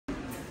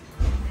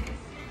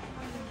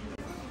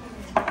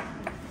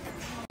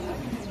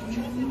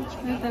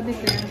食べて。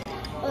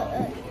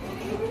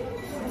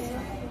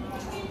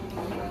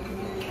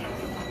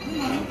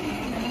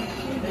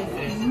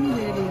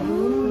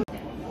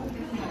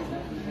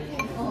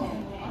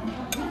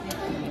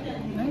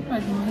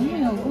iPad もい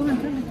いよ、ご飯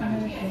食べてない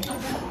で。ち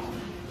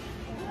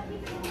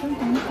ょっ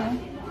と見て。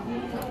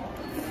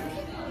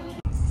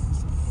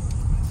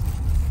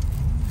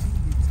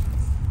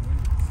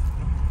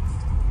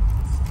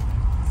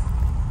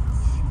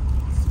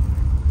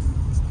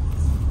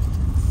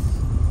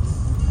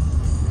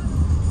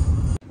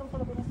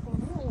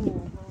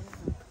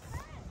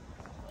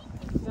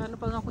Gaano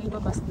pa nga akong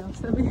ibabas daw.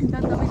 Sabi,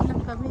 tatawid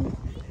lang kami.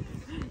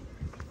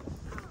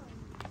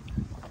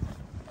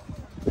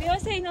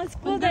 Beyonce no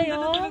school da yo.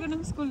 Ganda talaga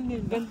ng school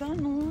nila. Ganda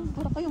no.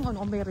 Para kayong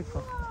ano,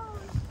 America.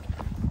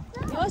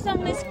 Beyonce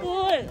ang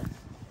school.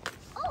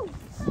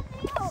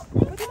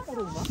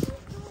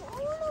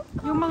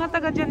 Yung mga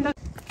taga dyan lang.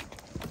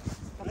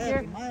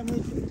 Here.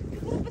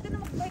 Pwede na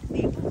mag-bike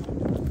dito.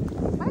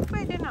 Ay,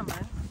 pwede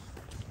naman.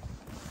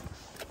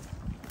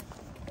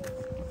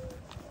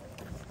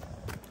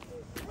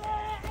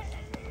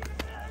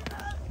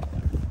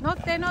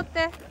 Notte,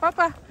 notte.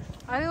 Papa,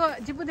 あれは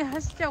自分で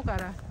走っちゃうか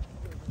ら。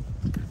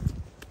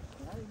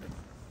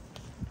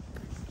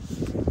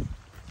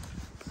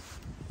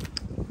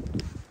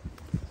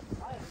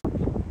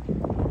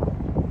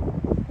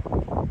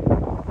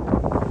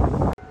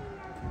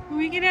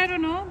踏切ある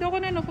の？どこ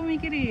なの踏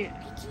切？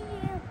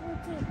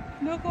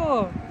ど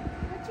こ？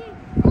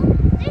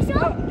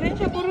あ、電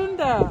車来るん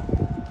だ。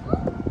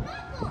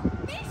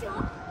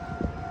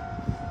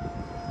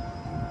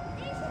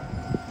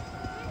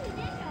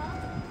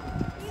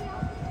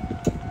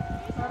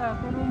あら、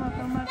車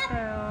止まった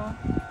よ。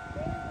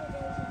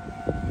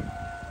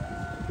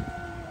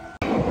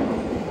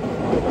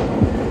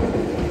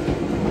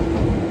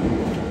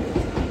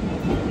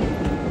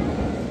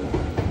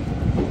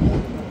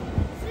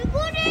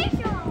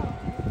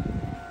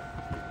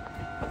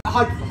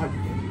はい、はい。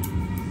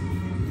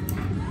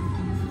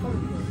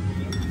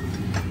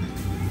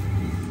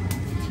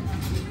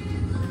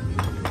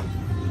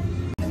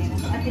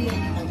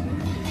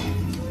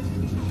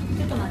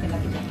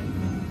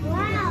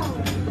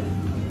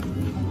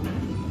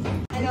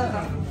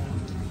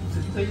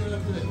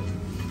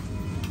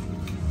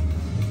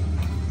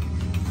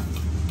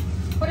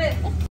これ、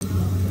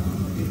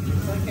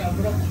最近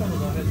油っこさの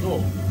ダメと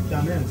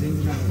ダメなの全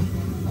然ない。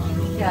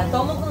いや、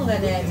ともくんが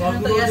ね、ちゃ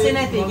んと痩せ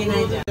ないといけな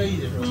いじゃん。いい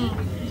でしょ。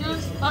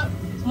あ、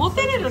持っ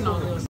てれるの？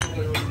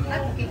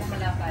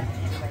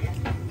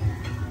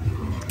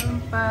乾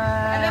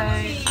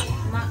杯。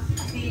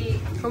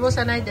こぼ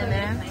さないで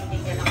ね。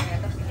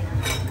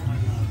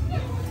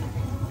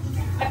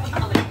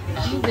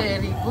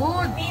Very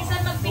good.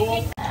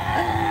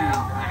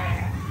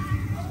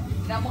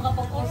 Nggak mau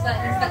ngepost sa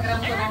Instagram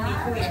ko ng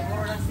Nico eh.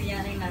 Puro lang siya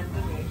na yung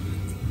nandun eh.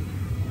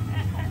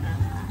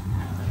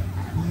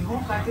 日本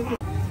帰ってくる。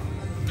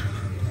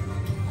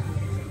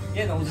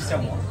家のおじちゃ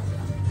んも。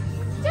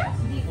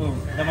う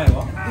ん、名前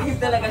は。 Hindi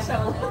talaga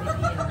siya mo.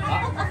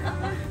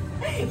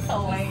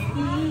 Kaway.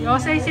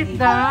 Yosei, sit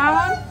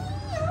down.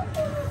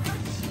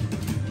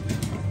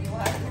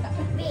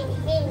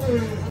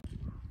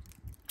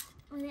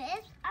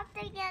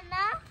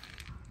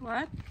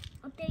 What?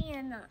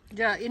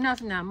 じゃあ、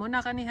enough な。もう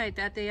中に入っ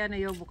て、あてやな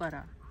呼ぶか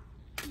ら。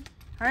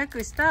早く、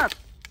stop!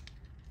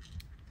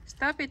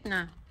 Stop it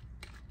な。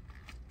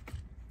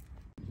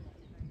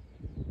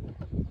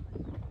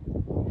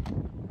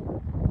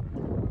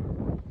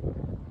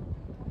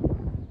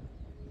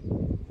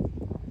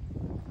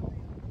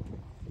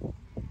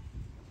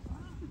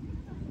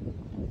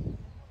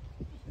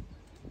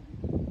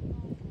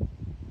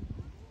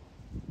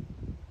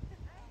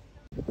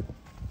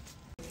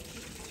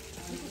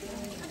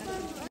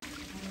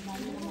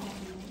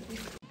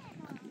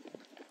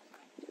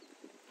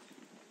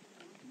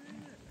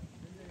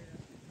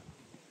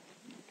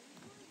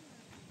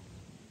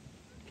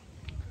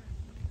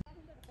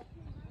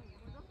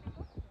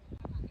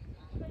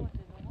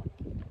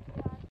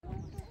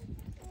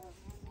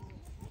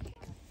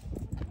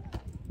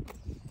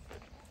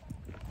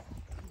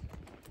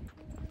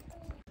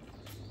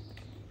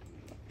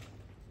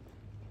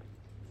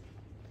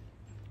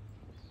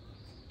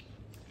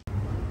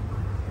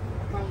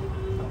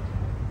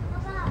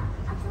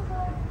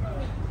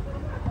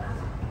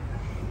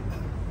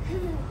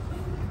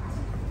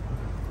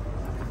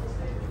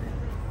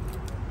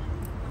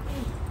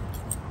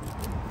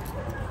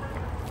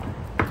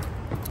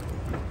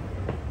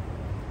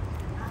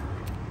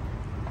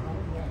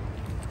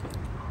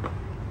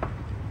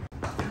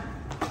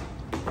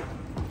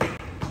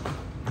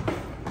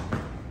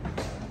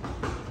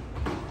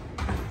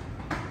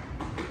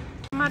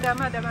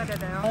まだ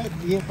だよ。はい、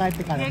家帰っ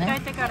てからね。家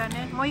帰ってから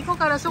ね。もう行こう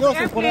からそこエ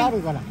アプレー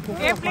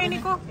ン。エアプレーンに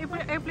行こう。エア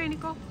プレーンに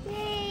行こう。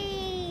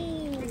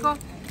行こう。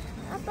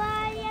パパ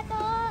ありがとう。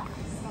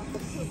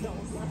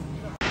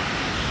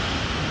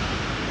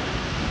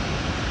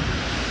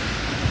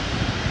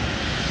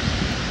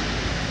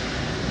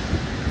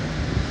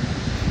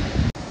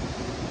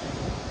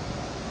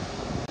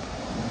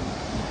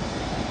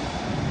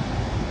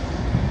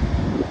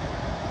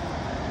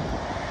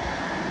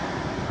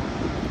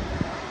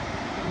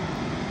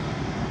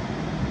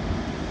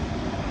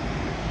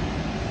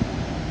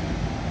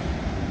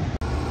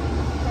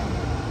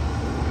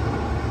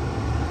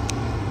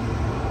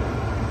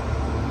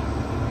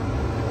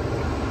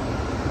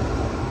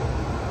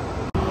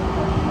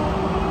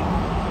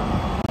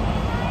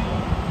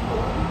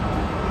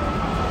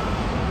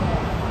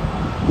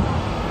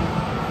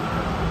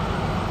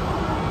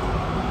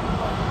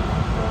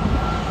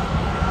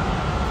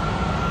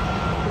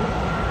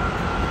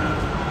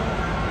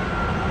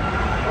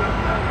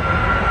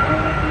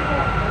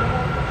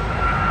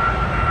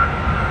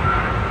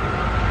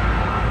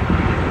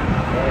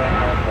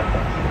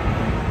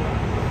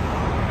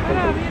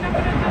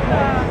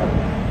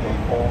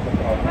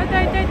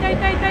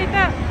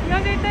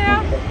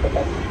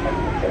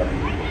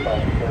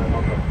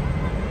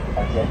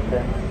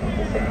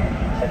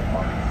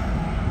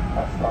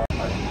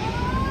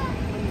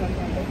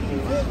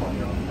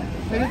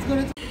Let's go.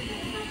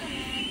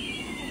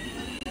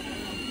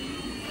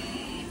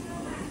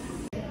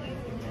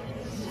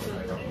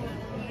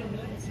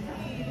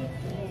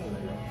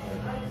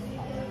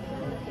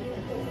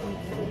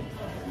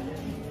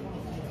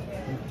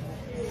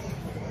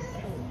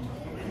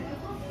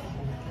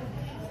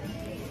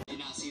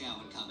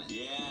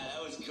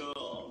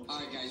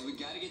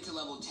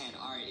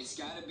 It's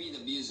gotta be the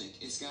music.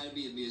 It's gotta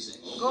be the music.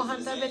 ご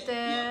飯食べて。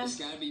 Yeah, it's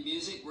gotta be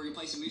music. We're gonna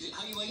play some music.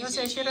 How you like it? よ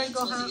せ、白い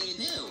ご飯。 What's he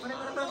gonna do? これ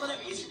これこれ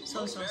これ。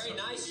そうそうそう。 Very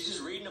nice. He's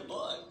just reading a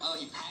book. Oh,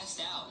 he passed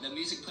out. The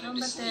music put him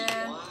to 頑張って。 sleep.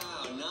 Wow,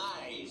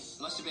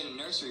 nice. Must have been a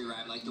nursery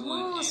rhyme like the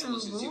one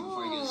animals can do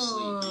before he goes to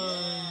sleep.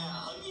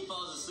 Yeah, Huggy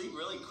falls asleep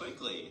really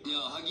quickly.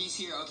 Yo, Huggy's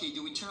here. Okay,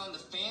 do we turn on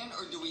the fan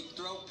or do we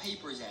throw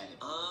papers at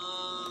him?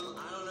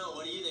 I don't know.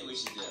 What do you think we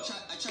should do?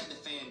 I tried the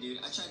fan, dude.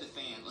 I tried the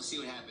fan. Let's see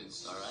what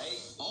happens. All right.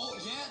 Oh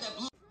yeah, that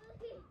blue.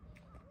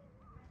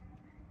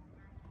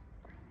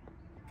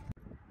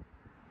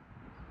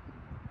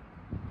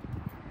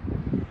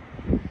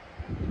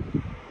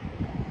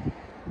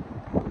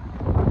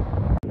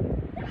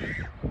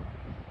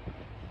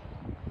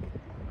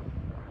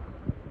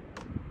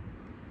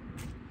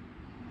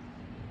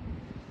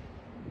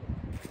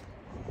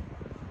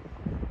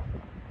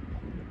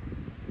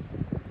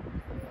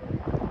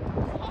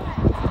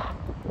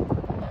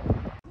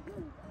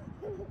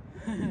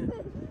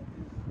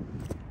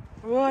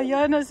うわ、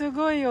ヤナす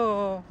ごい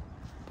よ。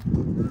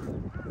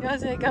よ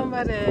せ、頑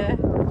張れ。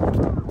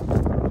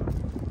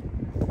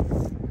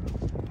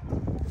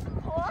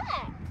怖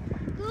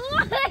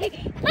い。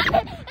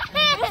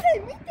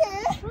見て。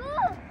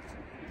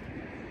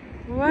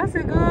うわ、す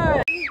ごい。怖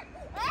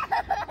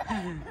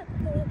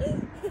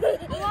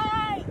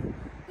い。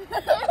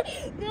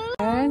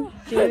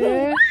1、2、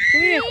3。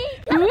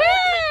うわ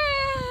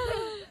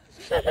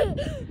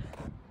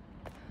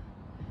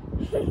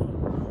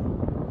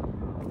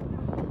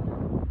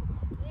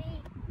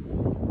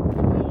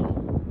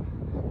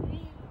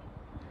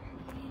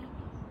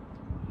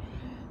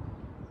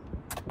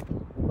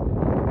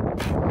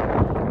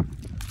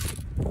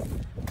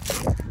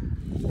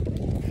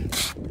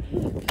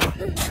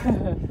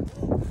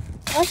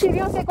足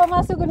両手こうま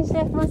っすぐにし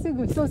て、まっす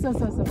ぐ。そうそう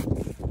そうそう。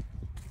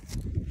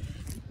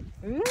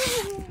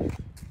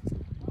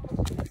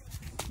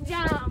じゃ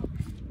あ。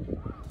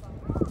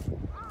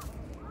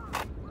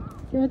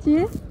気持ちいい？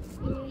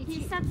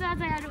必殺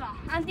技やるわ。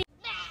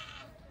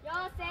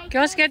気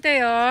をつけて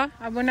よ。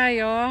危ない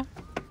よ。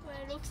こ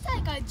れ6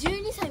歳から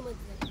12歳まで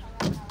だよ。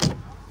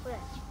これ。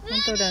本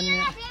当だ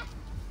ね。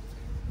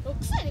6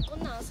歳でこ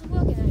んなん遊ぶ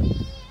わけない。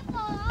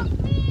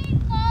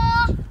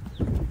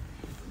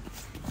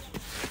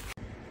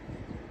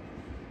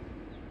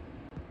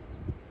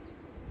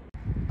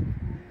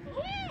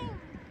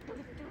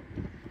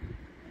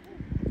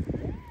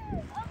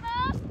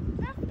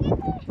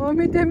お、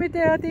見て見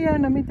て、アティア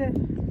ナ見て。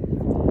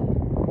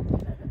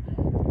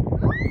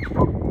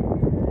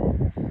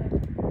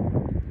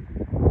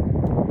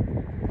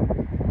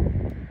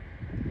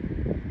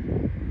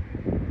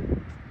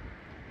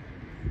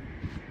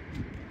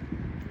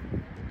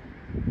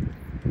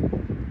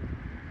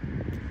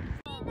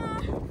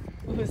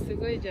お、す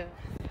ごいじゃん。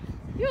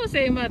よ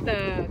せ、また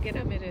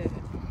諦める。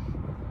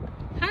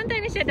反対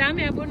にしちゃダ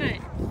メ、危な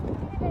い。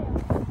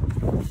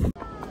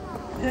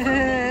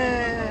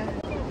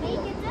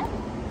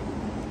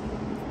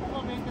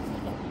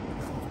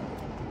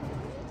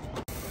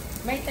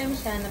May time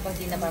siya na pag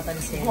di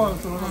napapansin.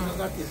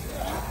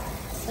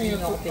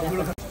 Ayun yung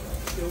pinapansin.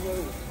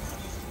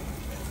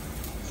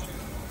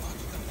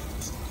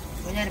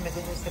 Kunyari, may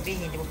gusto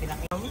sabihin, hindi mo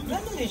pinakita.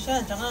 Gano'n din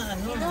siya, tsaka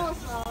ano.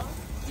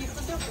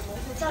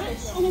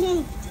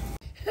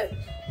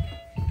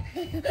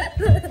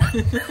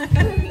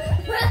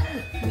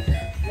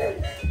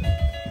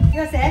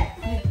 Yose?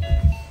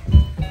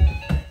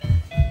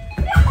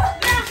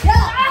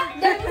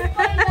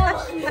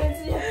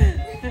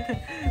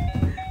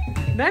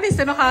 Nani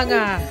sa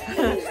nakanga?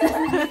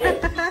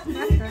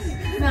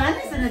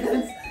 Nani sa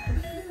nagas?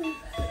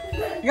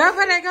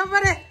 Gambare,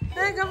 gambare.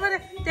 Gambare.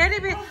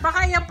 TV,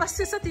 baka iampas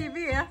sa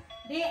TV, ah.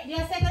 Di,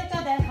 second to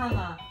that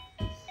hanga.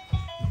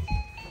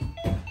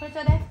 First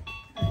to that?